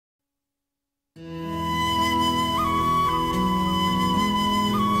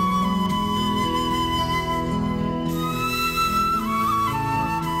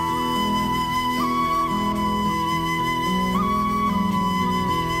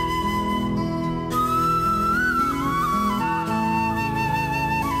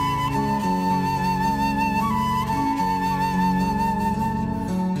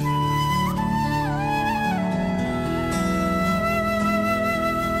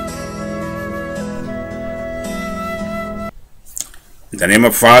the name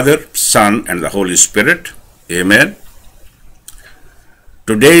of Father, Son, and the Holy Spirit. Amen.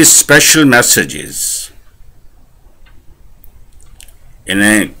 Today's special message is in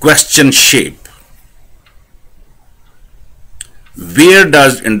a question shape. Where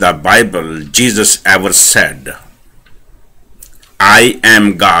does in the Bible Jesus ever said, "I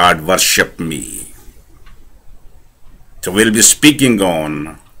am God, worship me"? So we'll be speaking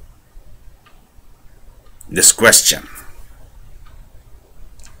on this question.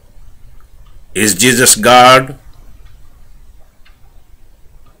 Is Jesus God?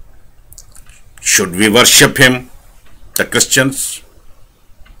 Should we worship him, the Christians?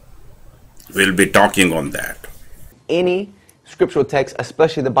 We'll be talking on that. Any scriptural text,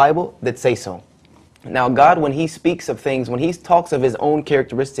 especially the Bible, that say so. Now, God, when he speaks of things, when he talks of his own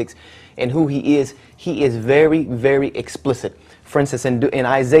characteristics and who he is very, very explicit. For instance, in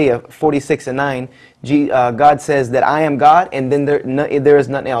Isaiah 46:9, God says that I am God, and then there is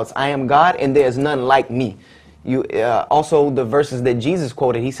none else. I am God, and there is none like me. Also, the verses that Jesus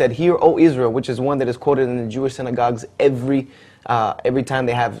quoted, he said, "Hear, O Israel," which is one that is quoted in the Jewish synagogues every time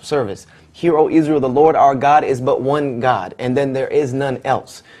they have service. "Hear, O Israel, the Lord our God is but one God, and then there is none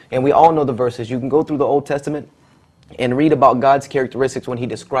else." And we all know the verses. You can go through the Old Testament and read about God's characteristics when he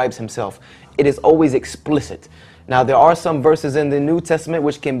describes himself. It is always explicit. Now, there are some verses in the New Testament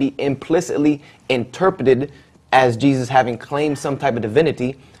which can be implicitly interpreted as Jesus having claimed some type of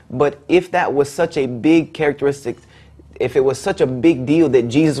divinity. But if that was such a big characteristic, if it was such a big deal that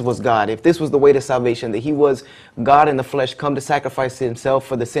Jesus was God, if this was the way to salvation, that he was God in the flesh, come to sacrifice himself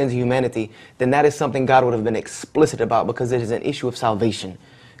for the sins of humanity, then that is something God would have been explicit about, because it is an issue of salvation.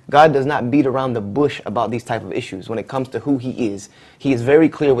 God does not beat around the bush about these type of issues when it comes to who he is. He is very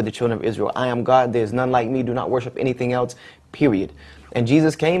clear with the children of Israel. I am God, there is none like me, do not worship anything else, period. And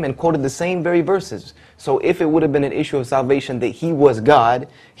Jesus came and quoted the same very verses. So if it would have been an issue of salvation that he was God,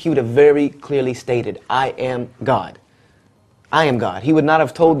 he would have very clearly stated, I am God. I am God. He would not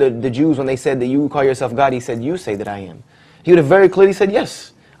have told the Jews when they said that you call yourself God, he said, you say that I am. He would have very clearly said,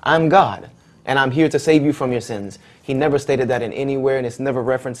 yes, I'm God, and I'm here to save you from your sins. He never stated that in anywhere, and it's never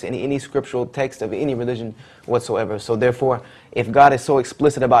referenced in any scriptural text of any religion whatsoever. So therefore, if God is so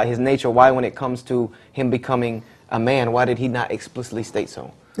explicit about his nature, why when it comes to him becoming a man, why did he not explicitly state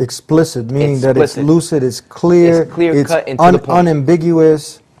so? Explicit, meaning that it's lucid, it's clear, it's cut and to the point.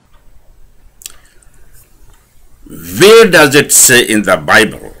 Unambiguous. Where does it say in the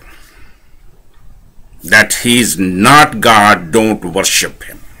Bible that he is not God, don't worship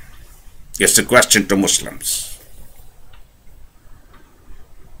him? It's a question to Muslims.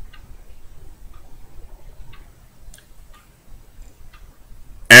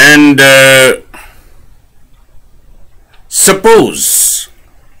 And suppose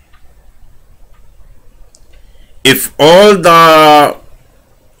if all the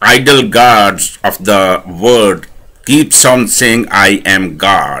idol gods of the world keeps on saying I am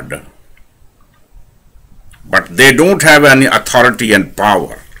God, but they don't have any authority and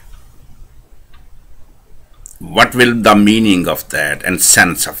power, what will the meaning of that and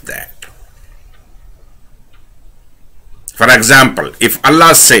sense of that? For example, if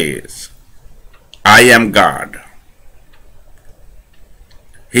Allah says, I am God,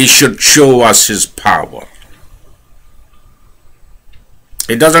 he should show us his power.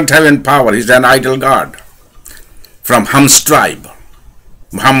 He doesn't have any power, he's an idol god. From Ham's tribe,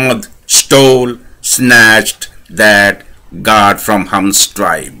 Muhammad stole, snatched that God from Ham's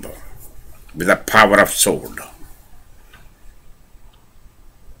tribe with the power of sword.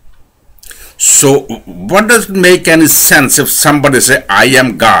 So what does it make any sense if somebody say, I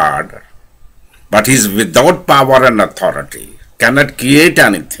am God, but he's without power and authority, cannot create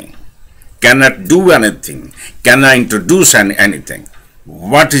anything, cannot do anything, cannot introduce anything?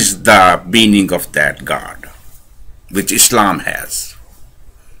 What is the meaning of that God, which Islam has?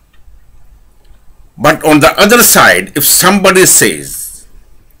 But on the other side, if somebody says,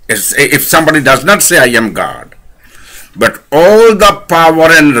 if somebody does not say I am God, but all the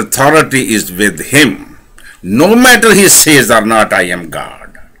power and authority is with him, no matter he says or not I am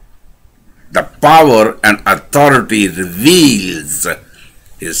God, the power and authority reveals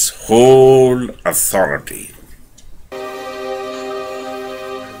his whole authority.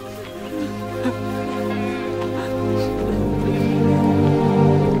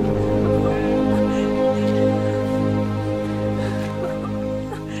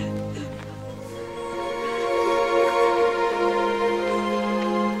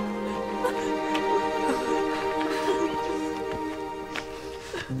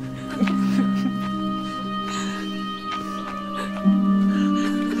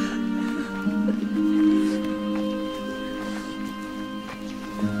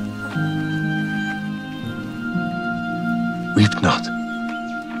 did not.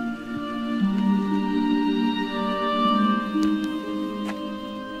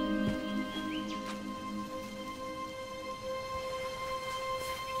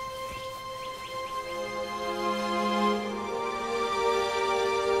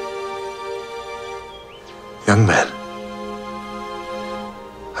 Young man,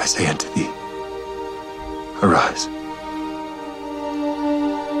 I say unto thee, arise.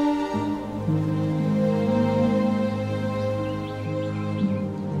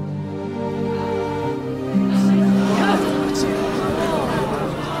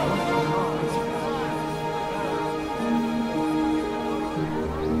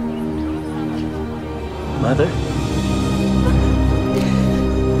 Mother?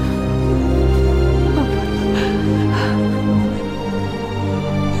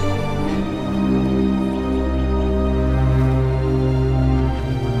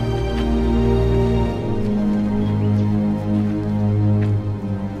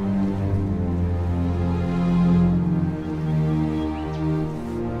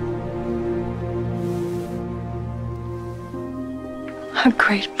 A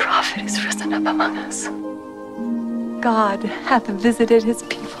great prophet is risen up among us. God hath visited his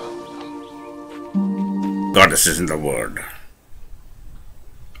people. Goddesses in the word,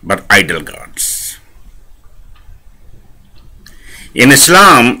 but idol gods. In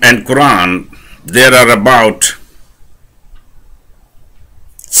Islam and Quran, there are about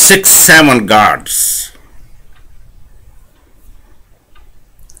 6-7 gods.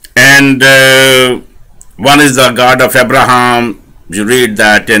 And one is the God of Abraham. You read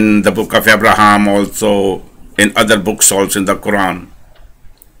that in the book of Abraham, also in other books, also in the Quran.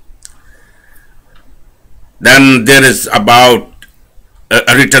 Then there is about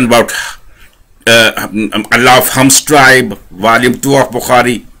written about Allah of Ham's tribe, volume 2 of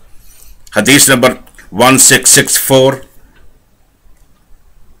Bukhari, hadith number 1664.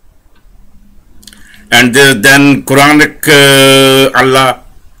 And then Quranic Allah,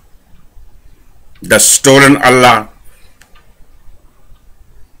 the stolen Allah.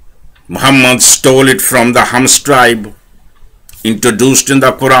 Muhammad stole it from the Ham's tribe, introduced in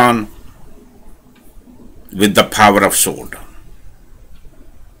the Quran with the power of sword.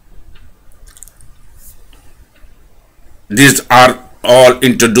 These are all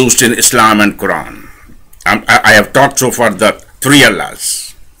introduced in Islam and Quran. I have taught so far the 3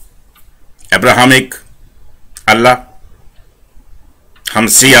 Allahs: Abrahamic Allah,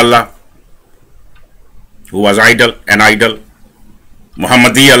 Hamsi Allah, who was an idol,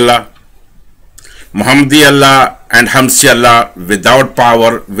 Muhammadi Allah. Muhammadi Allah and Hamsi Allah without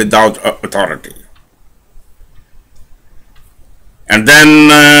power, without authority. And then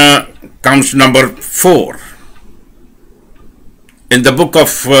comes number 4. In the book of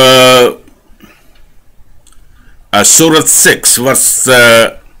Surah 6, verse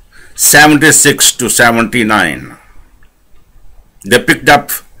 76 to 79, they picked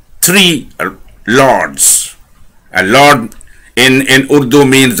up 3 lords. A lord in Urdu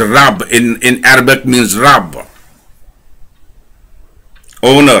means Rab, in Arabic means Rab,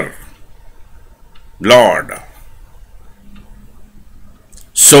 owner, Lord.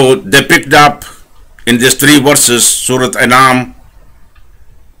 So they picked up in these 3 verses, Surah Anam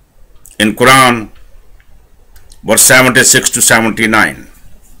in Quran, verse 76 to 79,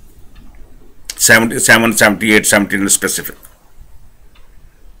 77, 78, 79 specific.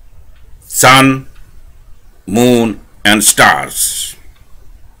 Sun, moon, and stars,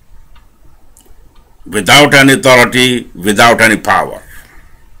 without any authority, without any power.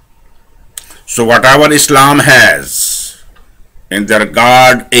 So whatever Islam has in their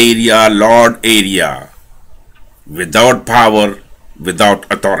God area, Lord area, without power, without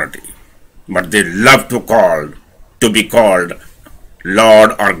authority, but they love to be called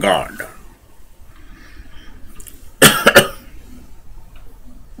Lord or God.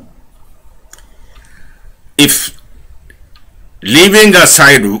 If leaving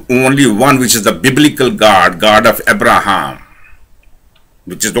aside only one, which is the biblical God, God of Abraham,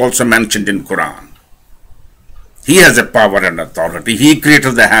 which is also mentioned in Quran, he has a power and authority. He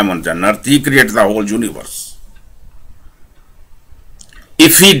created the heavens and earth. He created the whole universe.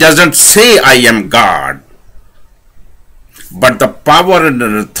 If he doesn't say, I am God, but the power and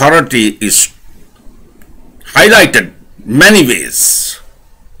authority is highlighted many ways.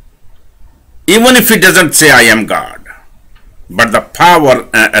 Even if he doesn't say, I am God, but the power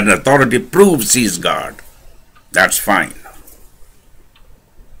and authority proves he is God, that's fine.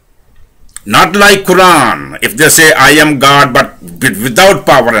 Not like Quran, if they say, I am God, but without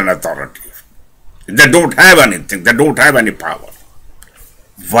power and authority. They don't have anything, they don't have any power.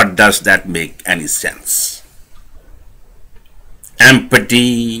 What does that make any sense?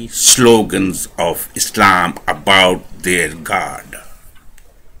 empty slogans of Islam about their God.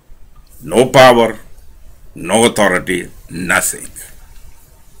 No power, no authority, nothing.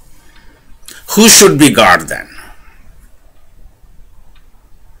 Who should be God then?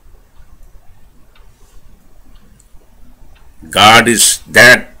 God is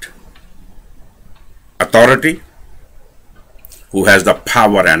that authority who has the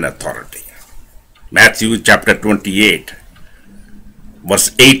power and authority. Matthew chapter 28,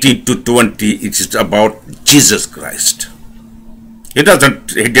 verse 18 to 20, it is about Jesus Christ. He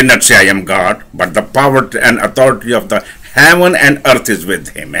did not say, I am God, but the power and authority of the heaven and earth is with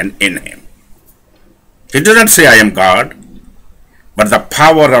him and in him. He did not say, I am God, but the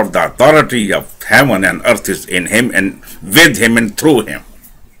power of the authority of heaven and earth is in him and with him and through him.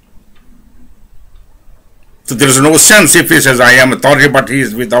 So there is no sense if he says, I am authority, but he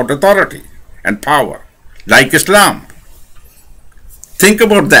is without authority and power, like Islam. Think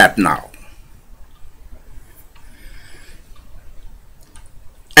about that now.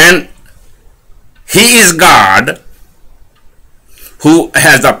 And he is God who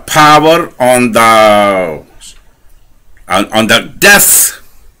has the power on the death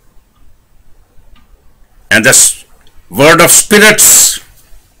and the word of spirits.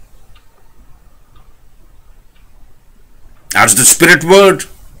 That's the spirit word.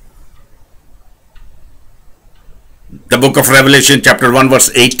 The book of Revelation chapter 1 verse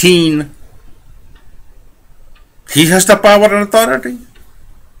 18. He has the power and authority.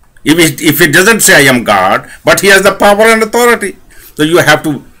 If he doesn't say I am God, but he has the power and authority. So you have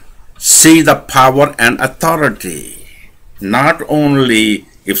to see the power and authority. Not only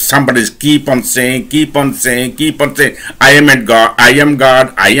if somebody keep on saying, I am God, I am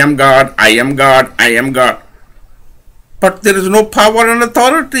God, I am God, I am God, I am God. But there is no power and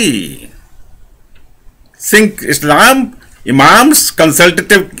authority. Think Islam, Imams,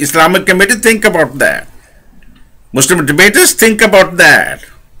 Consultative Islamic Committee, think about that. Muslim debaters, think about that.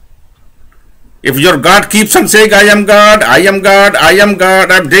 If your God keeps on saying, I am God, I am God, I am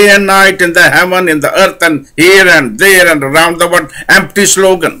God, I'm day and night in the heaven, in the earth, and here and there and around the world, empty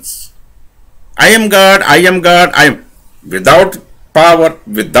slogans. I am God, I am God, I am. Without power,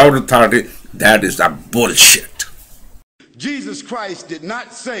 without authority, that is a bullshit. Jesus Christ did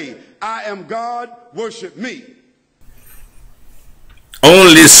not say, I am God, worship me.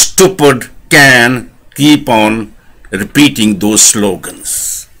 Only stupid can keep on repeating those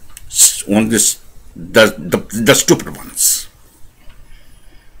slogans. On this, the stupid ones.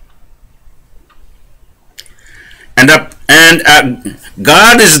 And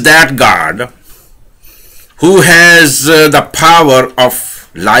God is that God who has the power of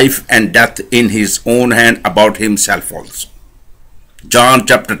life and death in his own hand about himself also. John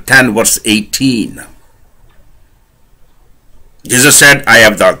chapter 10 verse 18. Jesus said, I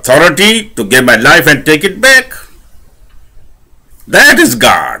have the authority to give my life and take it back. That is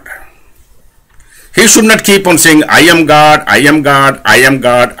God. He should not keep on saying, I am God, I am God, I am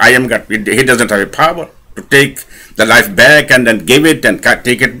God, I am God. He doesn't have a power to take the life back and then give it and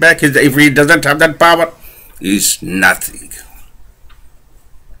take it back. If he doesn't have that power, he's nothing.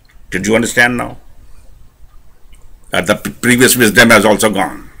 Did you understand now? The previous wisdom has also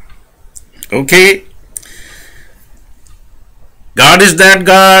gone. Okay. God is that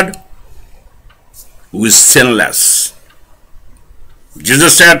God who is sinless.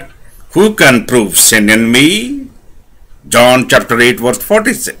 Jesus said, who can prove sin in me? John chapter 8 verse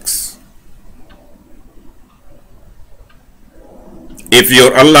 46. If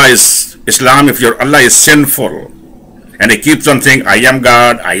your Allah is Islam, if your Allah is sinful, and he keeps on saying, I am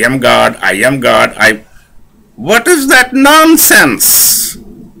God, I am God, I am God, what is that nonsense?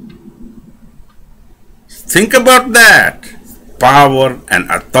 Think about that. Power and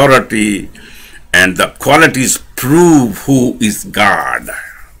authority and the qualities prove who is God.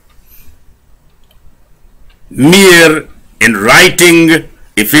 Mere in writing,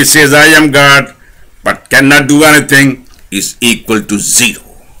 if he says I am God but cannot do anything, is equal to zero.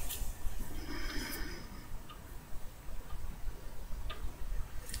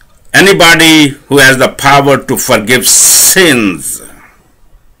 Anybody who has the power to forgive sins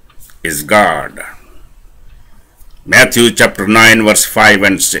is God. Matthew chapter 9 verse 5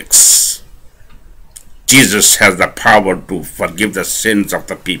 and 6. Jesus has the power to forgive the sins of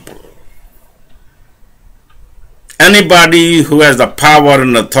the people. Anybody who has the power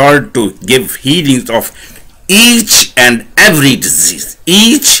and authority to give healings of each and every disease,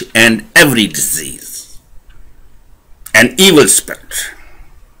 an evil spirit,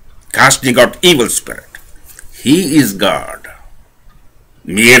 casting out evil spirit, he is God.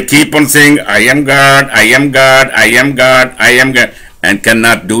 Mere keep on saying, I am God, I am God, I am God, I am God, and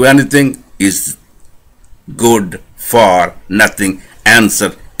cannot do anything is good for nothing.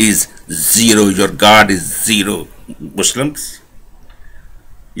 Answer is zero. Your God is zero. Muslims,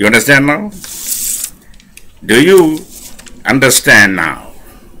 you understand now? Do you understand now?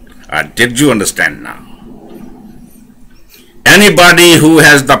 Or did you understand now? Anybody who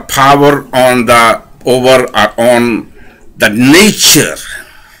has the power on the over or on the nature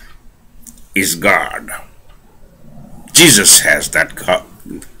is God. Jesus has that God.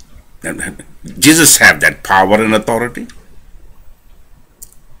 Jesus have that power and authority.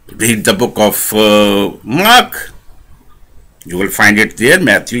 Read the book of Mark. You will find it there.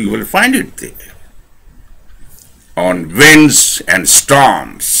 Matthew, you will find it there. On winds and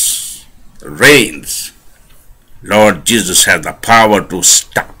storms, rains, Lord Jesus has the power to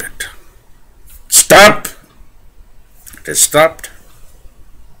stop it. Stop. It is stopped.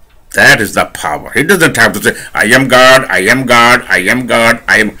 That is the power. He doesn't have to say, I am God, I am God, I am God,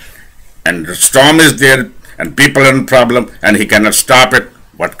 I am. And the storm is there and people are in problem and he cannot stop it.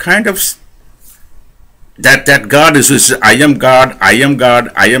 What kind of that God is who says, I am God, I am God,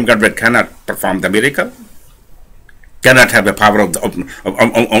 I am God, but cannot perform the miracle? Cannot have the power of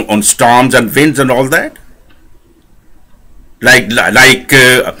on storms and winds and all that? Like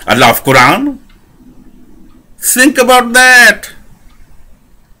Allah of Quran? Think about that.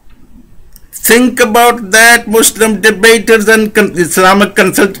 Think about that, Muslim debaters and Islamic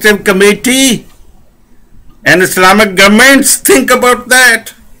Consultative Committee and Islamic governments. Think about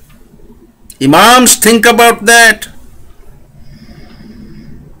that. Imams, think about that.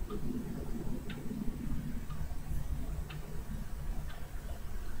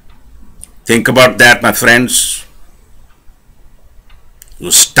 Think about that, my friends,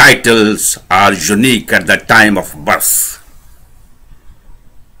 whose titles are unique at the time of birth.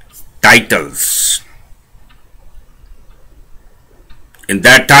 Titles. In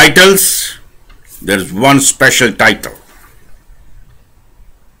that titles, there is one special title.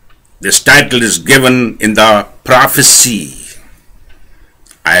 This title is given in the prophecy,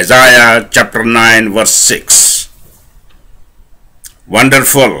 Isaiah chapter 9 verse 6.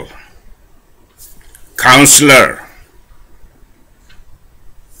 Wonderful Counselor,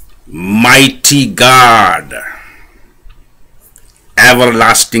 Mighty God,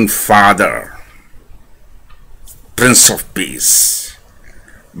 Everlasting Father, Prince of Peace.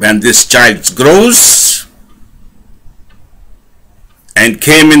 When this child grows and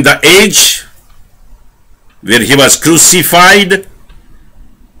came in the age where he was crucified,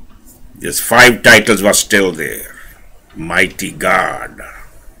 these 5 titles were still there. Mighty God.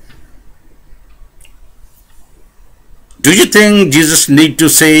 Do you think Jesus need to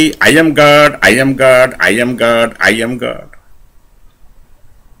say, I am God, I am God, I am God, I am God?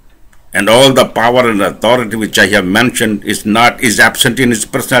 And all the power and authority which I have mentioned is absent in his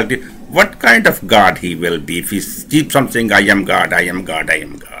personality. What kind of God he will be if he keeps on saying, I am God, I am God, I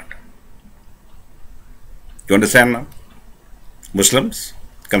am God? You understand now? Muslims,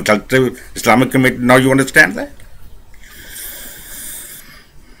 Consultative Islamic Committee, now you understand that?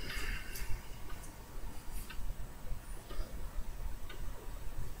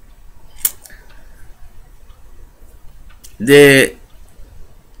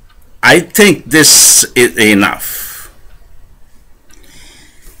 I think this is enough.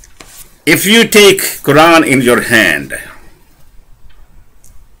 If you take Quran in your hand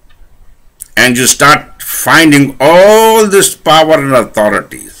and you start finding all this power and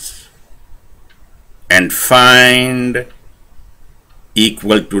authorities and find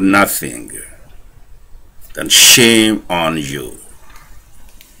equal to nothing, then shame on you.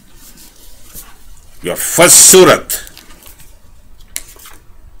 Your first surat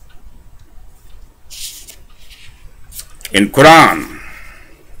in Quran,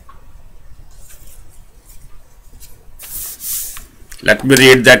 let me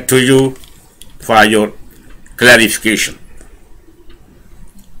read that to you for your clarification.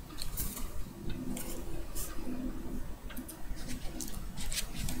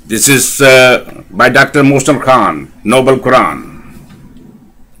 This is by Dr. Mohsen Khan, Noble Quran,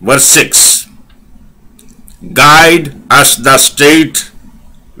 verse 6. Guide us the straight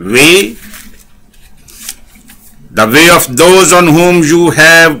way, the way of those on whom you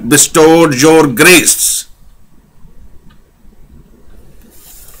have bestowed your grace.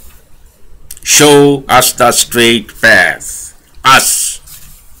 Show us the straight path. Us.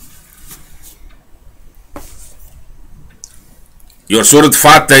 Your Surat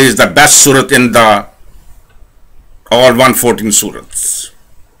Fatih is the best surat in the all 114 surats.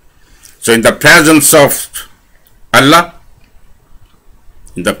 So in the presence of Allah,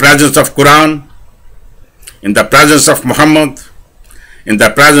 in the presence of Quran, in the presence of Muhammad, in the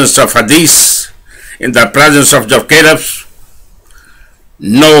presence of Hadith, in the presence of the Caliphs,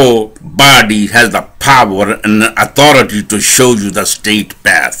 nobody has the power and authority to show you the straight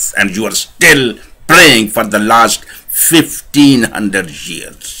path, and you are still praying for the last 1500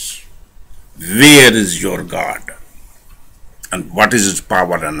 years. Where is your God? And what is his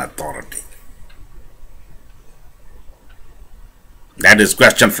power and authority? That is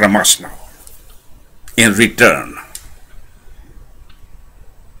question from us now. In return,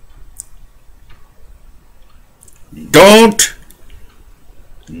 don't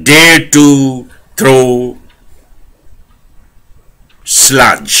dare to throw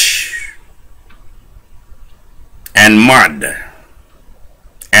sludge and mud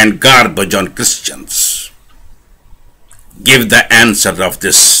and garbage on Christians. Give the answer of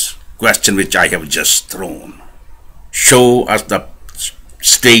this question which I have just thrown. Show us the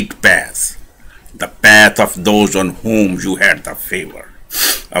straight path, the path of those on whom you had the favor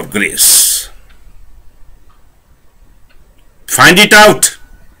of grace. Find it out,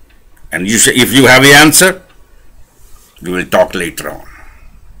 and if you have the answer, we will talk later on.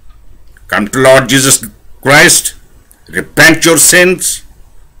 Come to Lord Jesus Christ, repent your sins,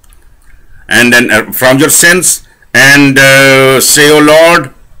 and then from your sins, and say, "Oh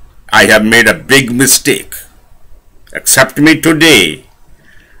Lord, I have made a big mistake. Accept me today.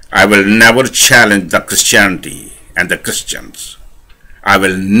 I will never challenge the Christianity and the Christians. I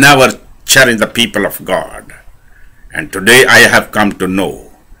will never challenge the people of God. And today I have come to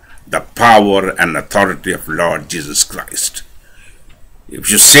know the power and authority of Lord Jesus Christ." If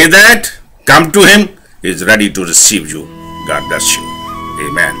you say that, come to him. He is ready to receive you. God bless you.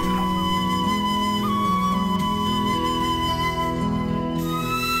 Amen.